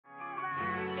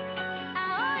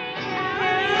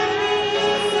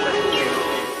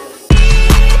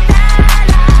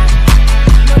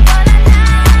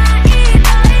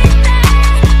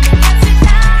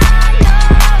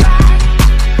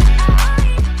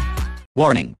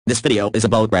Warning, this video is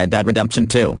about Red Dead Redemption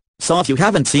 2. So if you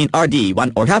haven't seen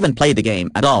RD1 or haven't played the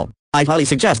game at all, I highly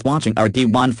suggest watching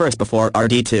RD1 first before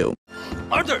RD2.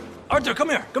 Arthur, come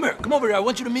here. Come over here. I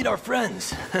want you to meet our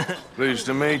friends. Pleased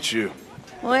to meet you.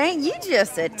 Well, ain't you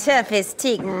just a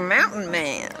tough-as-teak mountain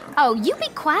man? Oh, you be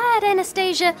quiet,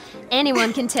 Anastasia.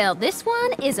 Anyone can tell this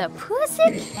one is a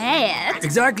pussy cat.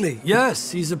 Exactly. Yes,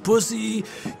 he's a pussy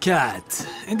cat.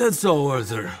 Ain't that so,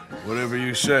 Arthur? Whatever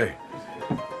you say.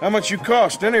 How much you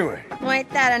cost, anyway? Well, ain't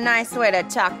that a nice way to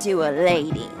talk to a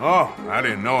lady? Oh, I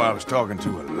didn't know I was talking to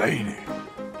a lady.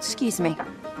 Excuse me.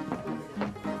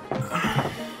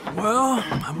 Well,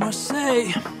 I must say,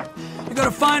 you got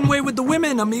a fine way with the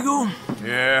women, amigo.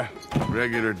 Yeah,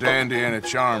 regular dandy and a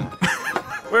charmer.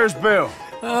 Where's Bill?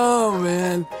 Oh,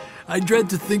 man. I dread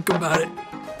to think about it.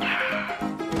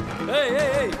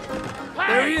 Hey!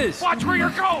 There he is. Watch where you're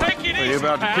going. Take it easy, Are you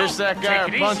about to pal. kiss that guy or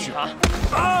punch him?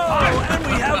 Oh, and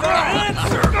we have our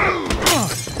answer.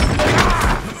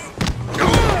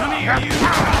 Come here, you.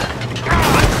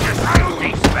 Just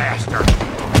these bastards.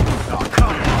 Oh, come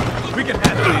on. We can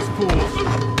handle these fools.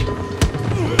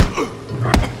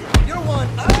 You're one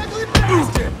ugly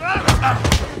bastard.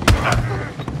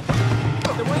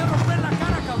 Te voy a romper la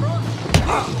cara, cabrón.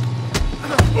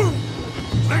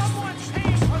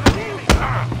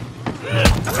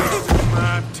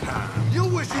 My time. You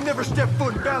wish you never stepped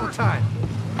foot in Valentine.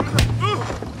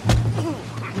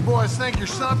 You boys think you're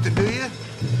something, do you?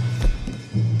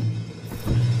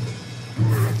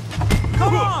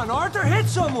 Come on, Arthur, hit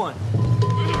someone.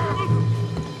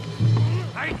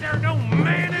 Ain't there no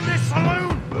man in this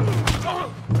saloon?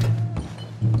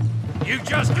 You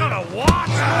just gonna watch,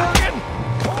 Morgan?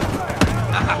 What's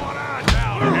going on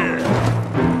down here?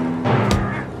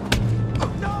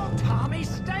 No, Tommy,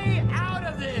 stay out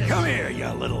of this! Come here, you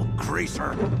little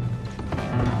greaser.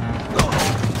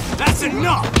 That's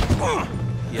enough!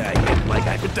 Yeah, you look like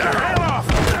I could die. Get off!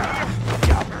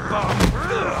 You bum!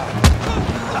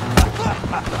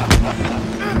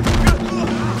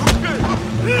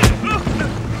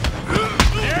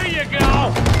 There you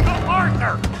go! Oh,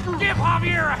 Arthur! Give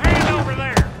Javier a hand over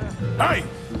there! Hey!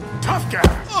 Tough guy!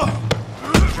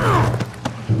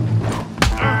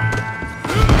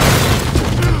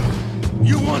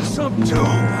 You want some too,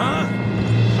 huh?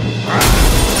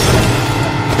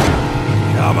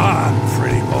 Come on,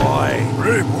 pretty boy.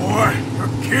 Pretty boy?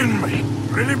 You're kidding me.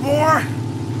 Pretty boy?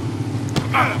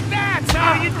 That's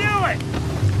how you do it!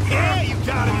 Yeah, you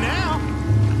got him now.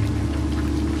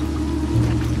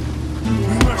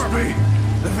 You must be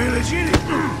the village idiot.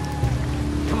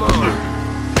 Come on.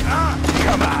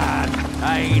 Come on. I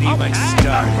ain't even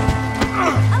started.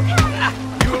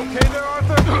 You okay there,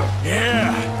 Arthur?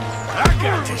 Yeah. I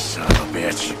got this son of a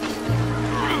bitch.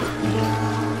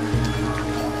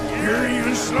 You're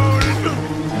even slower than me.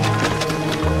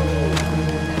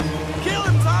 Kill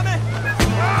him, Tommy. I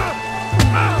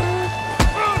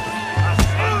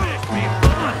said this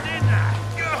before, didn't I?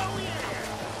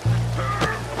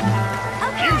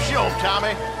 You show him,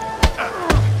 Tommy.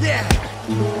 Yeah.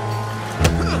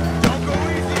 Don't go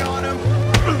easy on him.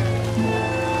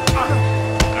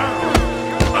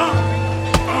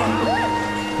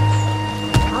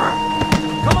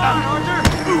 Come on, Arthur.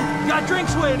 Got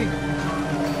drinks waiting.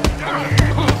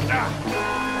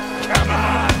 Come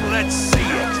on, let's see it.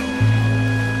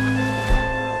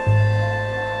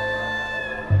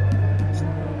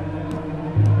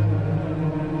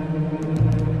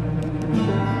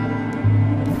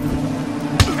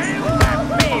 Feel that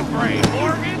B-brain,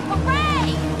 Morgan. Hooray!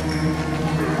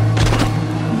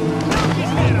 Knock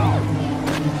his head off.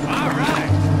 All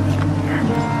right.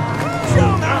 Show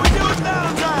him how we do it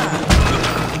Valentine.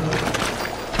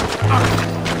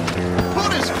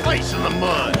 Put his face in the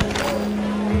mud.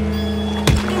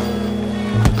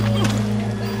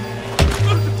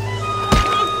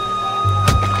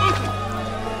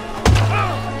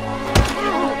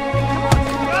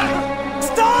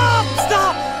 Stop!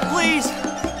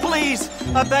 Please,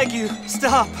 I beg you,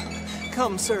 stop.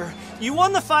 Come, sir. You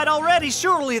won the fight already.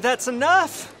 Surely that's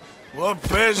enough. What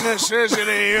business is it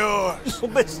of yours? No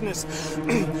business.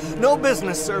 No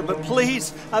business, sir, but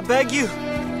please, I beg you.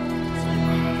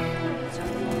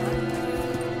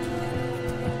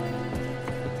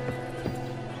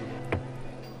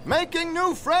 Making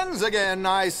new friends again,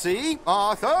 I see,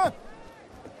 Arthur.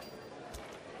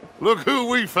 Look who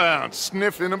we found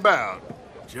sniffing about.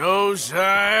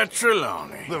 Josiah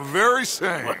Trelawney. The very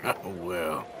same.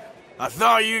 Well, I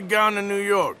thought you'd gone to New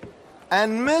York.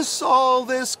 And miss all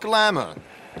this glamour.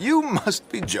 You must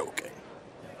be joking.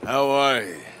 How are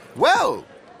you? Well,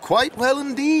 quite well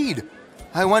indeed.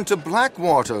 I went to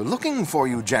Blackwater looking for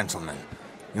you gentlemen.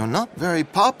 You're not very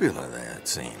popular there, it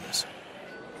seems.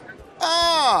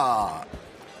 Ah!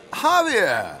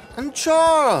 Javier and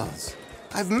Charles!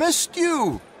 I've missed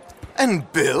you!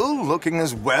 And Bill looking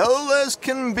as well as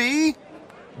can be?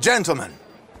 Gentlemen,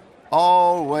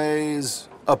 always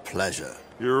a pleasure.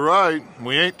 You're right.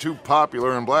 We ain't too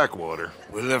popular in Blackwater.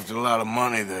 We left a lot of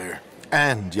money there.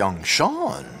 And young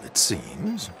Sean, it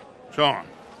seems. Sean,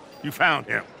 you found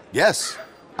him. Yes,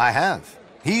 I have.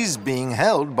 He's being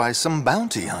held by some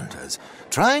bounty hunters,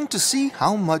 trying to see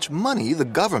how much money the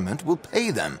government will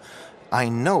pay them. I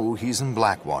know he's in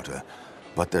Blackwater,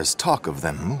 but there's talk of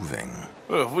them moving.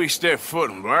 Well, if we step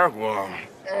foot in Blackwater...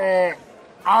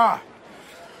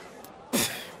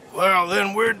 Well,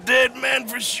 then we're dead men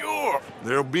for sure.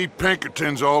 There'll be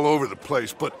Pinkertons all over the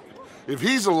place, but if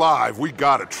he's alive, we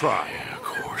gotta try. Yeah, of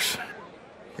course.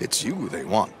 It's you they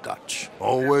want, Dutch.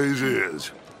 Always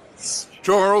is.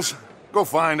 Charles, go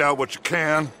find out what you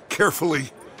can,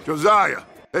 carefully. Josiah,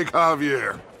 take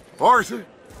Javier. Arthur,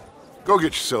 go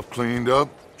get yourself cleaned up.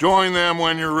 Join them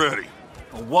when you're ready.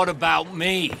 Well, what about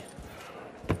me?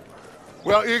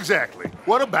 Well, exactly.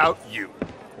 What about you?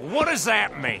 What does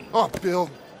that mean? Oh, Bill,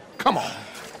 come on.